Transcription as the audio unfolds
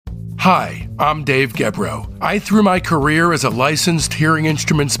Hi, I'm Dave Gebrow. I threw my career as a licensed hearing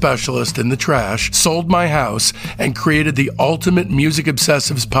instrument specialist in the trash, sold my house, and created the ultimate music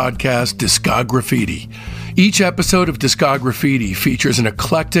obsessives podcast, Discograffiti. Each episode of Discograffiti features an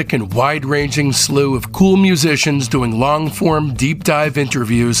eclectic and wide-ranging slew of cool musicians doing long-form, deep-dive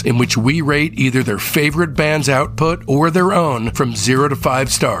interviews in which we rate either their favorite band's output or their own from 0 to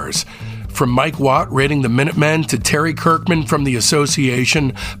 5 stars. From Mike Watt rating the Minutemen to Terry Kirkman from The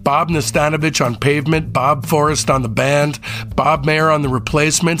Association, Bob Nastanovich on Pavement, Bob Forrest on The Band, Bob Mayer on The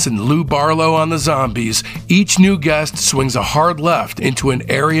Replacements, and Lou Barlow on The Zombies, each new guest swings a hard left into an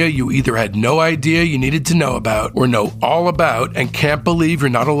area you either had no idea you needed to know about or know all about and can't believe you're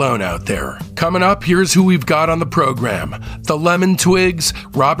not alone out there. Coming up, here's who we've got on the program. The Lemon Twigs,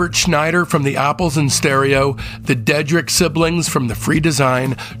 Robert Schneider from the Apples in Stereo, the Dedrick siblings from The Free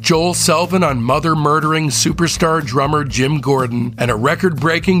Design, Joel Selvin on mother-murdering superstar drummer Jim Gordon, and a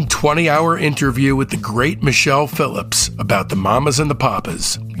record-breaking 20-hour interview with the great Michelle Phillips about the Mamas and the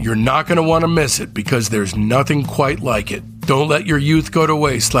Papas. You're not going to want to miss it because there's nothing quite like it. Don't let your youth go to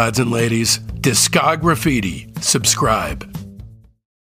waste, lads and ladies. Discograffiti. Subscribe.